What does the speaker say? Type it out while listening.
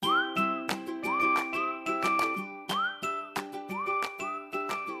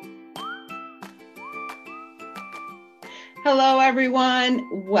Hello,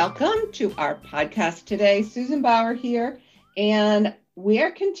 everyone. Welcome to our podcast today. Susan Bauer here, and we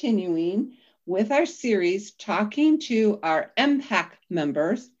are continuing with our series talking to our MPAC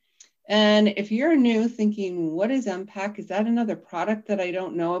members. And if you're new thinking, what is MPAC? Is that another product that I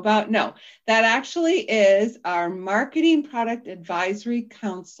don't know about? No, that actually is our Marketing Product Advisory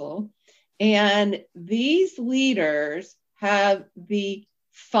Council. And these leaders have the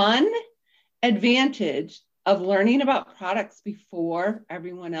fun advantage of learning about products before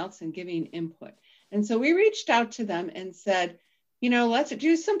everyone else and giving input. And so we reached out to them and said, let's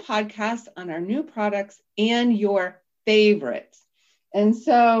do some podcasts on our new products and your favorites. And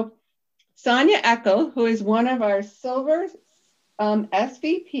so Sonia Eckel, who is one of our silver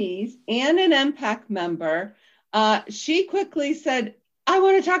SVPs and an MPAC member, she quickly said, I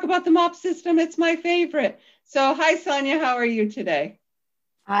want to talk about the MOP system. It's my favorite. So hi, Sonia, how are you today?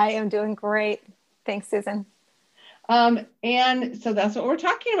 I am doing great. Thanks, Susan. And so that's what we're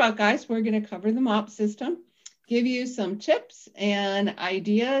talking about, guys. We're going to cover the MOP system, give you some tips and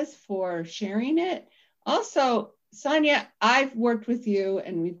ideas for sharing it. Also, Sonia, I've worked with you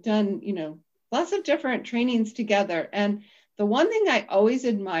and we've done, lots of different trainings together. And the one thing I always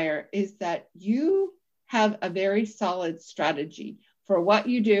admire is that you have a very solid strategy for what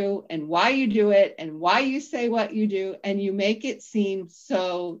you do and why you do it and why you say what you do, and you make it seem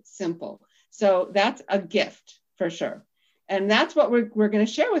so simple. So that's a gift for sure. And that's what we're going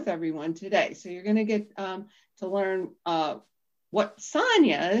to share with everyone today. So you're going to get to learn what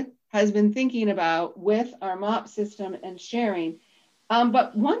Sonia has been thinking about with our MOP system and sharing.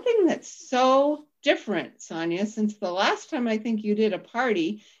 But one thing that's so different, Sonia, since the last time I think you did a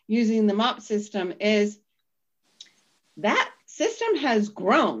party using the MOP system, is that system has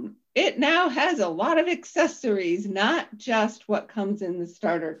grown. It now has a lot of accessories, not just what comes in the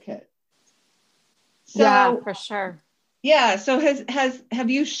starter kit. So, yeah, for sure. Yeah. So have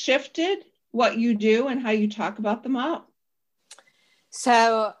you shifted what you do and how you talk about the MOP?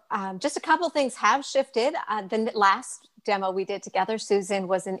 So just a couple of things have shifted. The last demo we did together, Susan,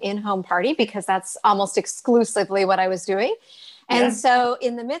 was an in-home party because that's almost exclusively what I was doing. And so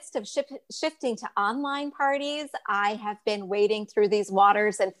in the midst of shifting to online parties, I have been wading through these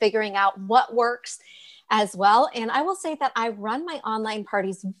waters and figuring out what works as well. And I will say that I run my online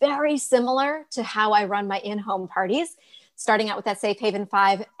parties very similar to how I run my in-home parties, starting out with that Safe Haven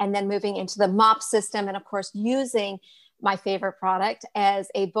 5 and then moving into the MOP system. And of course, using my favorite product as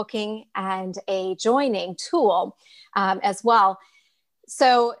a booking and a joining tool as well.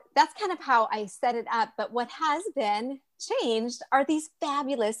 So that's kind of how I set it up. But what has been changed are these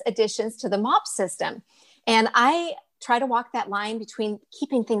fabulous additions to the MOP system. And I try to walk that line between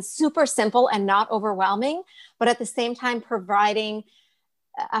keeping things super simple and not overwhelming, but at the same time providing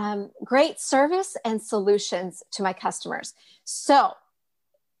great service and solutions to my customers. So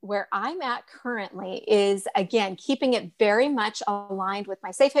where I'm at currently is, again, keeping it very much aligned with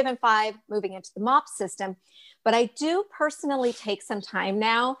my Safe Haven 5, moving into the MOP system. But I do personally take some time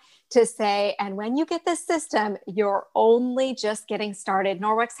now to say, and when you get this system, you're only just getting started.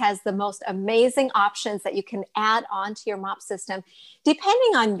 Norwex has the most amazing options that you can add on to your MOP system,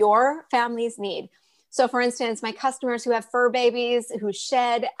 depending on your family's need. So for instance, my customers who have fur babies who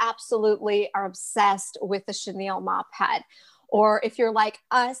shed absolutely are obsessed with the chenille mop pad. Or if you're like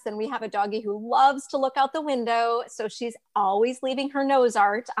us, then we have a doggie who loves to look out the window. So she's always leaving her nose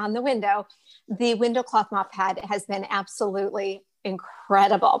art on the window. The window cloth mop pad has been absolutely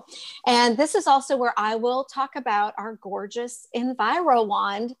incredible. And this is also where I will talk about our gorgeous Enviro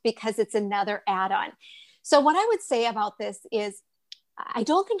wand because it's another add-on. So what I would say about this is I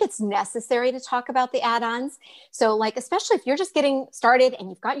don't think it's necessary to talk about the add-ons. So like, especially if you're just getting started and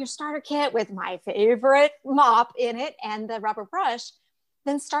you've got your starter kit with my favorite mop in it and the rubber brush,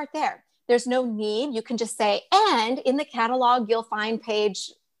 then start there. There's no need. You can just say, and in the catalog, you'll find page,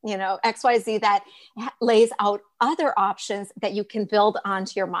 XYZ that lays out other options that you can build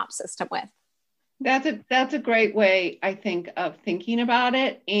onto your mop system with. That's a great way, I think, of thinking about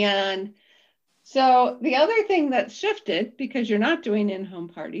it. And so the other thing that's shifted, because you're not doing in-home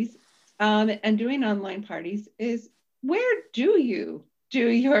parties and doing online parties, is where do you do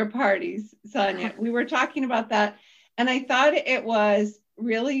your parties, Sonia? We were talking about that, and I thought it was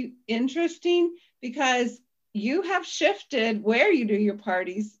really interesting because you have shifted where you do your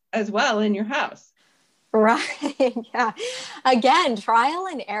parties as well in your house. Right. Yeah. Again, trial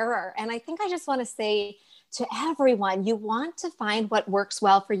and error. And I think I just want to say to everyone, you want to find what works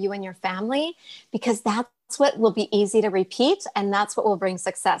well for you and your family, because that's what will be easy to repeat. And that's what will bring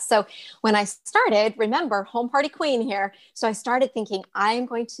success. So when I started, remember, home party queen here. So I started thinking I'm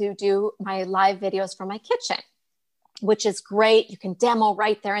going to do my live videos from my kitchen. which is great. You can demo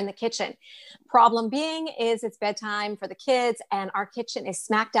right there in the kitchen. Problem being is it's bedtime for the kids, and our kitchen is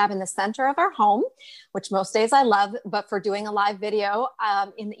smack dab in the center of our home, which most days I love, but for doing a live video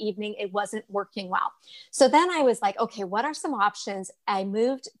in the evening, it wasn't working well. So then I was like, okay, what are some options? I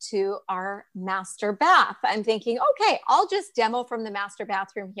moved to our master bath. I'm thinking, okay, I'll just demo from the master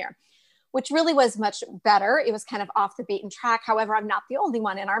bathroom here, which really was much better. It was kind of off the beaten track. However, I'm not the only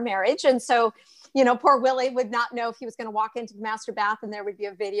one in our marriage. And so, poor Willie would not know if he was going to walk into the master bath and there would be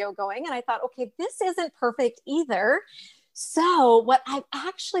a video going. And I thought, okay, this isn't perfect either. So what I've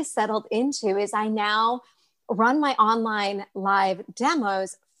actually settled into is I now run my online live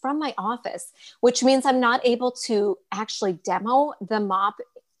demos from my office, which means I'm not able to actually demo the mop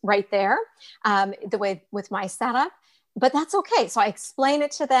right there the way with my setup. But that's okay. So I explain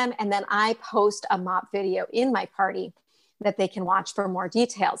it to them, and then I post a mop video in my party that they can watch for more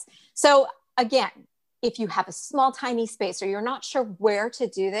details. So again, if you have a small, tiny space or you're not sure where to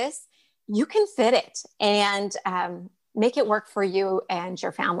do this, you can fit it and make it work for you and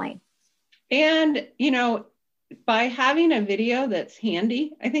your family. And, by having a video that's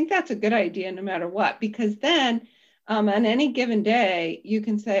handy, I think that's a good idea no matter what, because then on any given day, you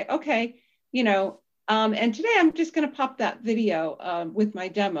can say, okay, and today I'm just going to pop that video with my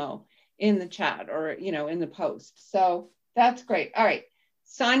demo in the chat or, in the post. So that's great. All right,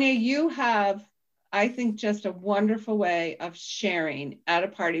 Sonia, you have, I think, just a wonderful way of sharing at a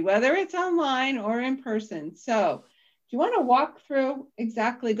party, whether it's online or in person. So do you want to walk through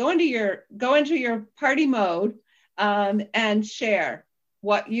exactly, go into your party mode and share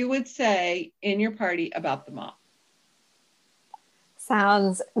what you would say in your party about the mop?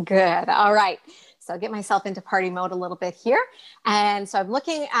 Sounds good. All right. So I'll get myself into party mode a little bit here. And so I'm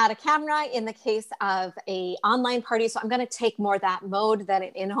looking at a camera in the case of a online party. So I'm going to take more that mode than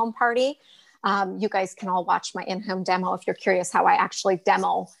an in-home party. You guys can all watch my in-home demo if you're curious how I actually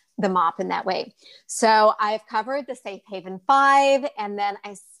demo the mop in that way. So I've covered the Safe Haven 5, and then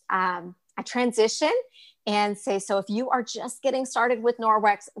I transition and say, so if you are just getting started with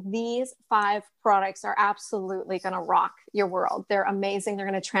Norwex, these 5 products are absolutely going to rock your world. They're amazing. They're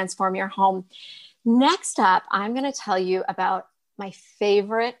going to transform your home. Next up, I'm going to tell you about my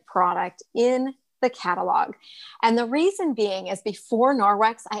favorite product in the catalog. And the reason being is before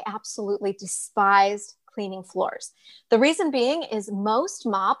Norwex, I absolutely despised cleaning floors. The reason being is most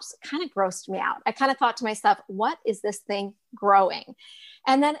mops kind of grossed me out. I kind of thought to myself, what is this thing growing?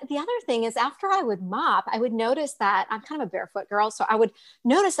 And then the other thing is after I would mop, I would notice that I'm kind of a barefoot girl. So I would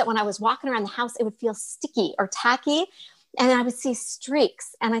notice that when I was walking around the house, it would feel sticky or tacky. And I would see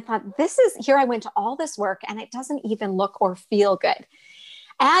streaks. And I thought, here I went to all this work and it doesn't even look or feel good.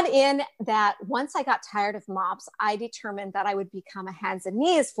 Add in that once I got tired of mops, I determined that I would become a hands and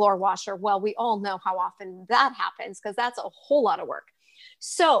knees floor washer. Well, we all know how often that happens because that's a whole lot of work.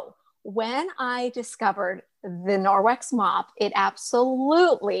 So when I discovered the Norwex mop, it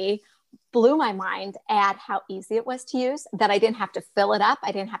absolutely blew my mind at how easy it was to use, that I didn't have to fill it up.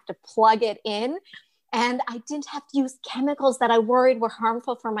 I didn't have to plug it in. And I didn't have to use chemicals that I worried were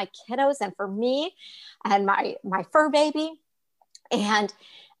harmful for my kiddos and for me and my fur baby. And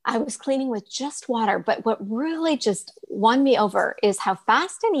I was cleaning with just water. But what really just won me over is how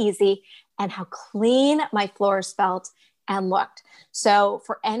fast and easy and how clean my floors felt and looked. So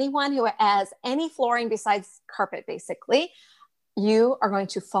for anyone who has any flooring besides carpet, basically, you are going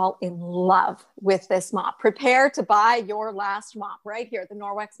to fall in love with this mop. Prepare to buy your last mop right here, the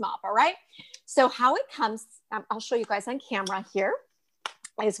Norwex mop. All right. So how it comes, I'll show you guys on camera here,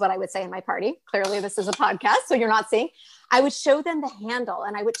 is what I would say in my party. Clearly this is a podcast, so you're not seeing. I would show them the handle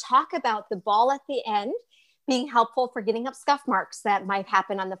and I would talk about the ball at the end being helpful for getting up scuff marks that might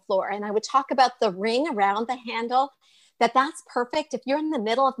happen on the floor. And I would talk about the ring around the handle, that's perfect. If you're in the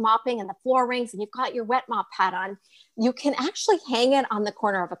middle of mopping and the floor rings and you've got your wet mop pad on, you can actually hang it on the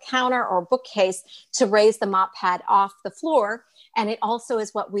corner of a counter or a bookcase to raise the mop pad off the floor. And it also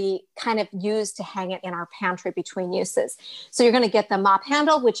is what we kind of use to hang it in our pantry between uses. So you're going to get the mop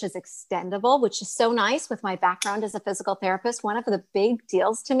handle, which is extendable, which is so nice with my background as a physical therapist. One of the big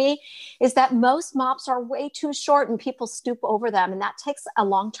deals to me is that most mops are way too short and people stoop over them, and that takes a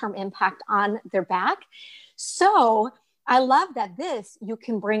long-term impact on their back. So I love that this you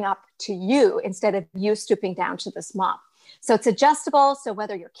can bring up to you instead of you stooping down to this mop. So it's adjustable. So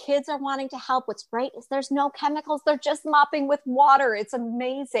whether your kids are wanting to help, what's great is there's no chemicals. They're just mopping with water. It's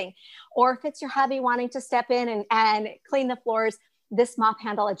amazing. Or if it's your hubby wanting to step in and clean the floors, this mop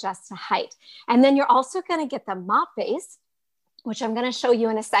handle adjusts to height. And then you're also going to get the mop base, which I'm going to show you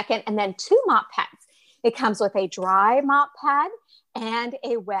in a second, and then 2 mop pads. It comes with a dry mop pad and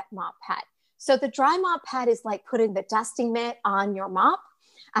a wet mop pad. So the dry mop pad is like putting the dusting mitt on your mop.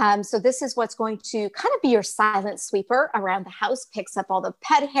 So this is what's going to kind of be your silent sweeper around the house, picks up all the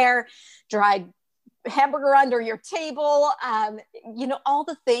pet hair, dried hamburger under your table, all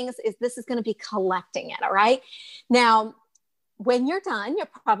the things. This is going to be collecting it. All right. Now, when you're done, you'll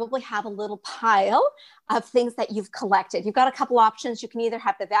probably have a little pile of things that you've collected. You've got a couple options. You can either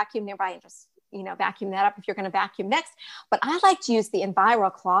have the vacuum nearby and just, vacuum that up if you're going to vacuum next. But I like to use the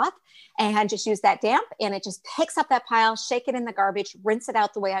EnviroCloth and just use that damp, and it just picks up that pile, shake it in the garbage, rinse it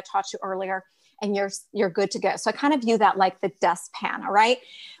out the way I taught you earlier, and you're good to go. So I kind of view that like the dustpan. All right.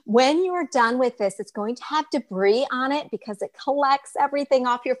 When you're done with this, it's going to have debris on it because it collects everything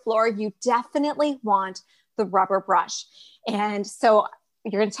off your floor. You definitely want the rubber brush. And so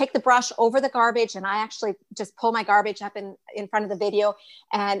you're going to take the brush over the garbage, and I actually just pull my garbage up in front of the video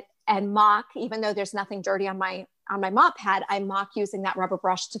and mop, even though there's nothing dirty on my mop pad, I mop using that rubber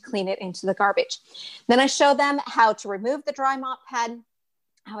brush to clean it into the garbage. Then I show them how to remove the dry mop pad,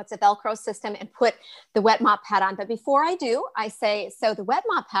 how it's a Velcro system, and put the wet mop pad on. But before I do, I say, so the wet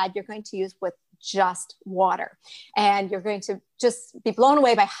mop pad you're going to use with just water, and you're going to just be blown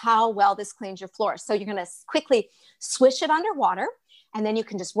away by how well this cleans your floor. So you're going to quickly swish it under water, and then you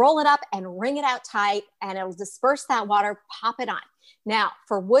can just roll it up and wring it out tight, and it'll disperse that water, pop it on. Now,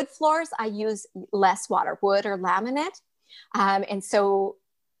 for wood floors, I use less water, wood or laminate. And so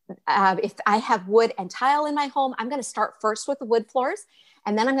if I have wood and tile in my home, I'm going to start first with the wood floors,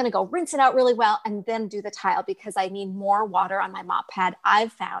 and then I'm going to go rinse it out really well and then do the tile, because I need more water on my mop pad,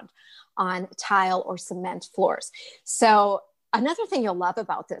 I've found, on tile or cement floors. So another thing you'll love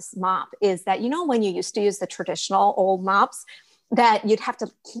about this mop is that, when you used to use the traditional old mops, that you'd have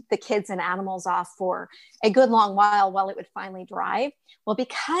to keep the kids and animals off for a good long while it would finally dry. Well,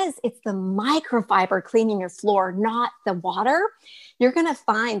 because it's the microfiber cleaning your floor, not the water, you're going to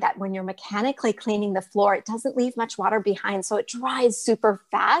find that when you're mechanically cleaning the floor, it doesn't leave much water behind. So it dries super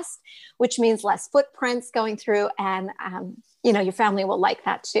fast, which means less footprints going through. And, your family will like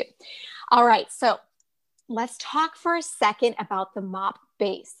that too. All right. So let's talk for a second about the mop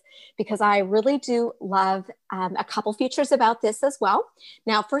base, because I really do love a couple features about this as well.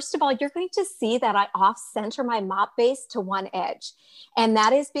 Now, first of all, you're going to see that I off-center my mop base to one edge. And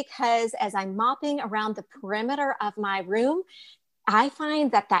that is because as I'm mopping around the perimeter of my room, I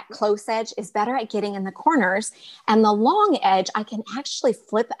find that close edge is better at getting in the corners, and the long edge I can actually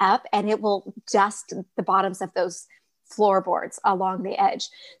flip up and it will dust the bottoms of those floorboards along the edge.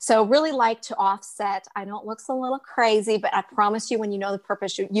 So really like to offset. I know it looks a little crazy, but I promise you, when you know the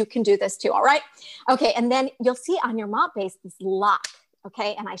purpose, you can do this too. All right. Okay. And then you'll see on your mop base, this lock.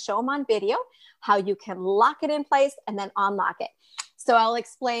 Okay. And I show them on video how you can lock it in place and then unlock it. So I'll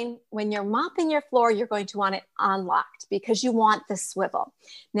explain, when you're mopping your floor, you're going to want it unlocked because you want the swivel.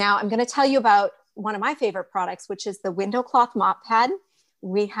 Now I'm going to tell you about one of my favorite products, which is the WindowCloth mop pad.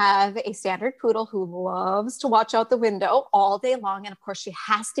 We have a standard poodle who loves to watch out the window all day long. And of course, she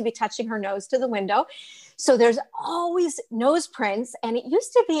has to be touching her nose to the window. So there's always nose prints. And it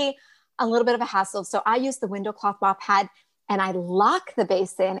used to be a little bit of a hassle. So I use the WindowCloth mop pad and I lock the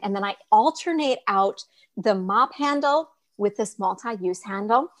base in, and then I alternate out the mop handle with this multi-use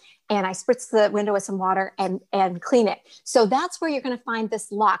handle. And I spritz the window with some water and clean it. So that's where you're going to find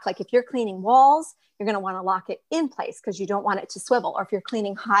this lock. Like if you're cleaning walls, you're going to want to lock it in place because you don't want it to swivel. Or if you're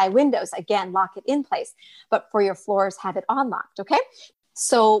cleaning high windows, again, lock it in place. But for your floors, have it unlocked, okay?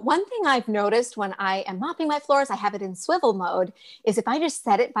 So one thing I've noticed when I am mopping my floors, I have it in swivel mode, is if I just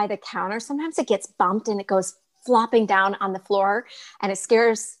set it by the counter, sometimes it gets bumped and it goes flopping down on the floor, and it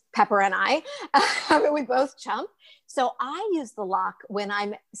scares Pepper and I. We both jump. So I use the lock when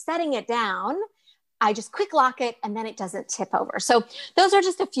I'm setting it down. I just quick lock it and then it doesn't tip over. So those are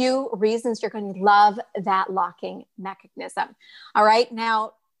just a few reasons you're going to love that locking mechanism. All right.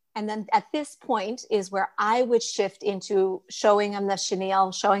 Now, and then at this point is where I would shift into showing them the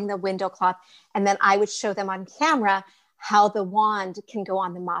chenille, showing the WindowCloth, and then I would show them on camera how the wand can go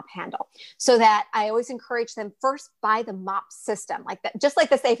on the mop handle. So that I always encourage them first buy the mop system, like that, just like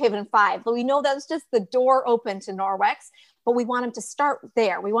the Safe Haven 5. But we know that's just the door open to Norwex, but we want them to start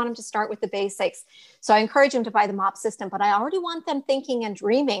there. We want them to start with the basics. So I encourage them to buy the mop system, but I already want them thinking and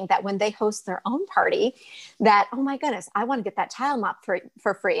dreaming that when they host their own party, that, oh my goodness, I want to get that tile mop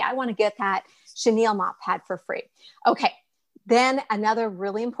for free. I want to get that chenille mop pad for free. Okay. Then another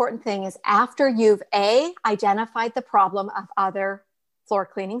really important thing is, after you've identified the problem of other floor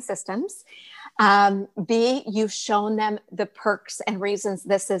cleaning systems, B, you've shown them the perks and reasons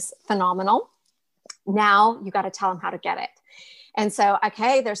this is phenomenal. Now you got to tell them how to get it. And so,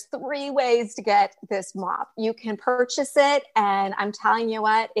 okay, there's 3 ways to get this mop. You can purchase it, and I'm telling you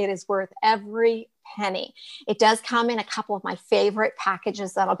what, it is worth every penny. It does come in a couple of my favorite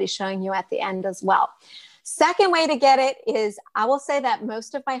packages that I'll be showing you at the end as well. Second way to get it is, I will say that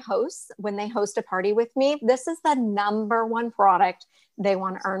most of my hosts, when they host a party with me, this is the number one product they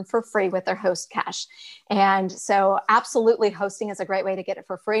want to earn for free with their host cash. And so absolutely, hosting is a great way to get it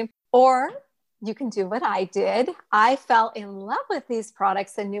for free. Or you can do what I did. I fell in love with these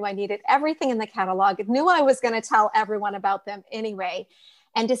products and knew I needed everything in the catalog, knew I was going to tell everyone about them anyway,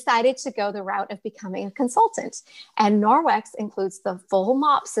 and decided to go the route of becoming a consultant. And Norwex includes the full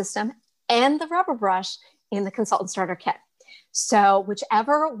mop system and the rubber brush in the consultant starter kit. So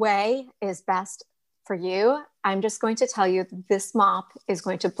whichever way is best for you, I'm just going to tell you this mop is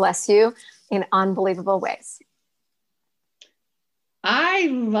going to bless you in unbelievable ways. I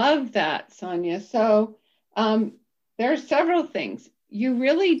love that, Sonia. So there are several things. You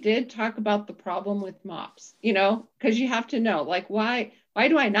really did talk about the problem with mops, because you have to know, like, why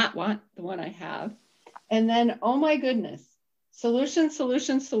do I not want the one I have? And then, oh my goodness,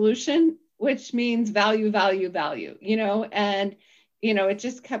 solution, which means value, and, it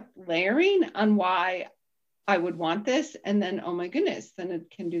just kept layering on why I would want this. And then, oh my goodness, then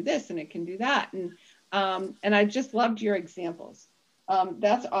it can do this and it can do that. And I just loved your examples.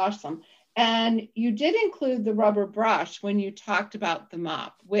 That's awesome. And you did include the rubber brush when you talked about the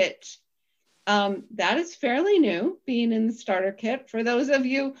mop, which that is fairly new, being in the starter kit. For those of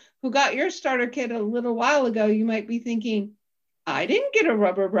you who got your starter kit a little while ago, you might be thinking, I didn't get a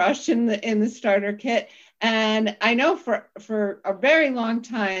rubber brush in the starter kit. And I know for a very long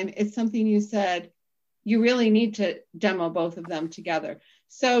time, it's something you said, you really need to demo both of them together.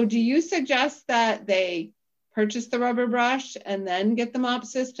 So do you suggest that they purchase the rubber brush and then get the mop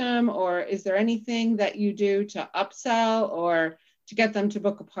system? Or is there anything that you do to upsell or to get them to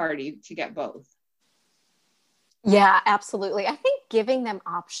book a party to get both? Yeah, absolutely. I think giving them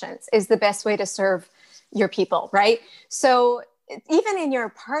options is the best way to serve your people, right? So even in your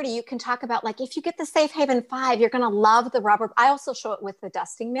party, you can talk about, like, if you get the Safe Haven 5, you're going to love the rubber. I also show it with the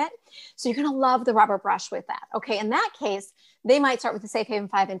dusting mitt. So you're going to love the rubber brush with that. Okay. In that case, they might start with the Safe Haven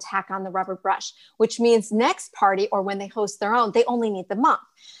 5 and tack on the rubber brush, which means next party or when they host their own, they only need the mop.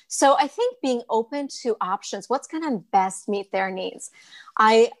 So I think being open to options, what's going to best meet their needs.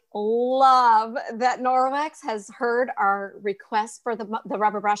 I love that Norwex has heard our request for the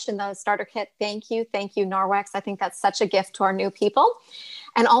rubber brush in the starter kit. Thank you, Norwex. I think that's such a gift to our new people.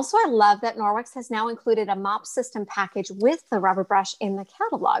 And also, I love that Norwex has now included a mop system package with the rubber brush in the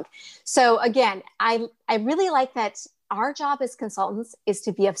catalog. So again, I really like that. Our job as consultants is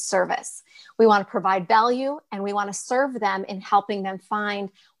to be of service. We want to provide value, and we want to serve them in helping them find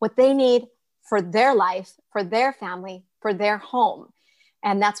what they need for their life, for their family, for their home.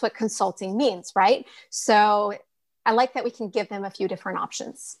 And that's what consulting means, right? So I like that we can give them a few different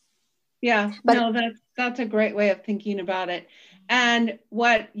options. Yeah, that's a great way of thinking about it. And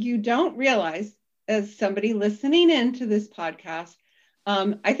what you don't realize as somebody listening into this podcast,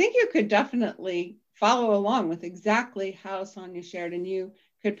 I think you could definitely follow along with exactly how Sonia shared, and you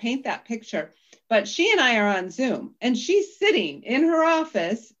could paint that picture. But she and I are on Zoom, and she's sitting in her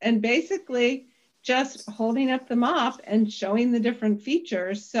office and basically just holding up the mop and showing the different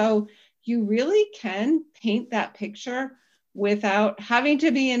features. So you really can paint that picture without having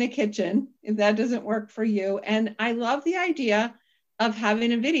to be in a kitchen if that doesn't work for you. And I love the idea of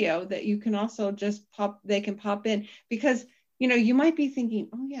having a video that you can also just they can pop in, because you might be thinking,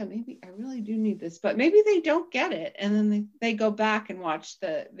 oh yeah, maybe I really do need this, but maybe they don't get it. And then they go back and watch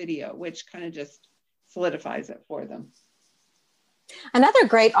the video, which kind of just solidifies it for them. Another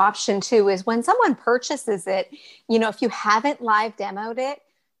great option too is when someone purchases it, if you haven't live demoed it,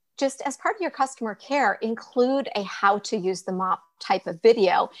 just as part of your customer care, include a how to use the mop type of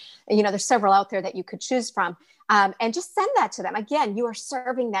video. There's several out there that you could choose from. And just send that to them. Again, you are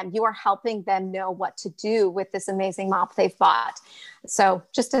serving them. You are helping them know what to do with this amazing mop they've bought. So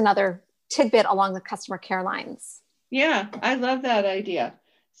just another tidbit along the customer care lines. Yeah, I love that idea.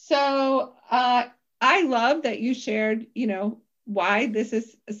 So I love that you shared, why this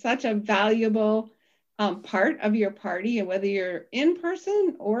is such a valuable part of your party, and whether you're in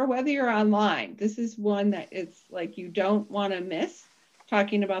person or whether you're online. This is one that it's like you don't want to miss,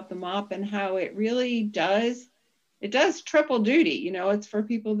 talking about the mop and how it really does. It does triple duty. It's for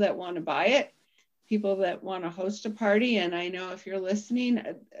people that want to buy it, people that want to host a party. And I know if you're listening,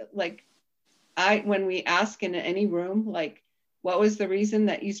 when we ask in any room, like, what was the reason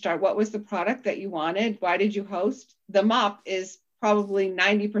that you start? What was the product that you wanted? Why did you host? The mop is probably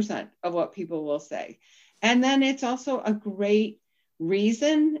 90% of what people will say. And then it's also a great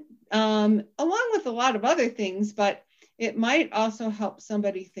reason, along with a lot of other things, but it might also help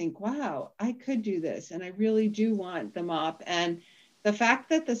somebody think, wow, I could do this, and I really do want the mop. And the fact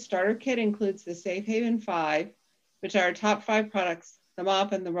that the starter kit includes the Safe Haven 5, which are our top 5 products, the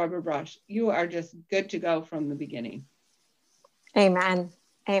mop and the rubber brush, you are just good to go from the beginning. Amen.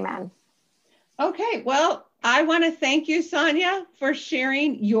 Amen. Okay, well, I want to thank you, Sonia, for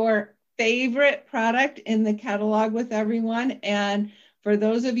sharing your favorite product in the catalog with everyone. And for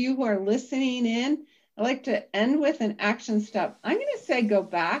those of you who are listening in, I'd like to end with an action step. I'm going to say go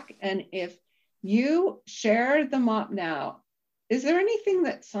back, and if you share the mop now, is there anything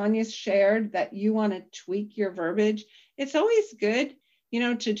that Sonia's shared that you want to tweak your verbiage? It's always good,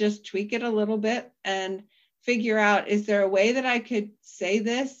 to just tweak it a little bit and figure out, is there a way that I could say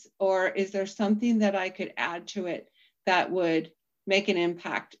this, or is there something that I could add to it that would make an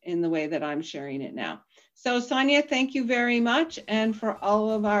impact in the way that I'm sharing it now? So Sonia, thank you very much. And for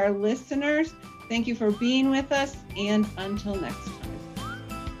all of our listeners, thank you for being with us, and until next time.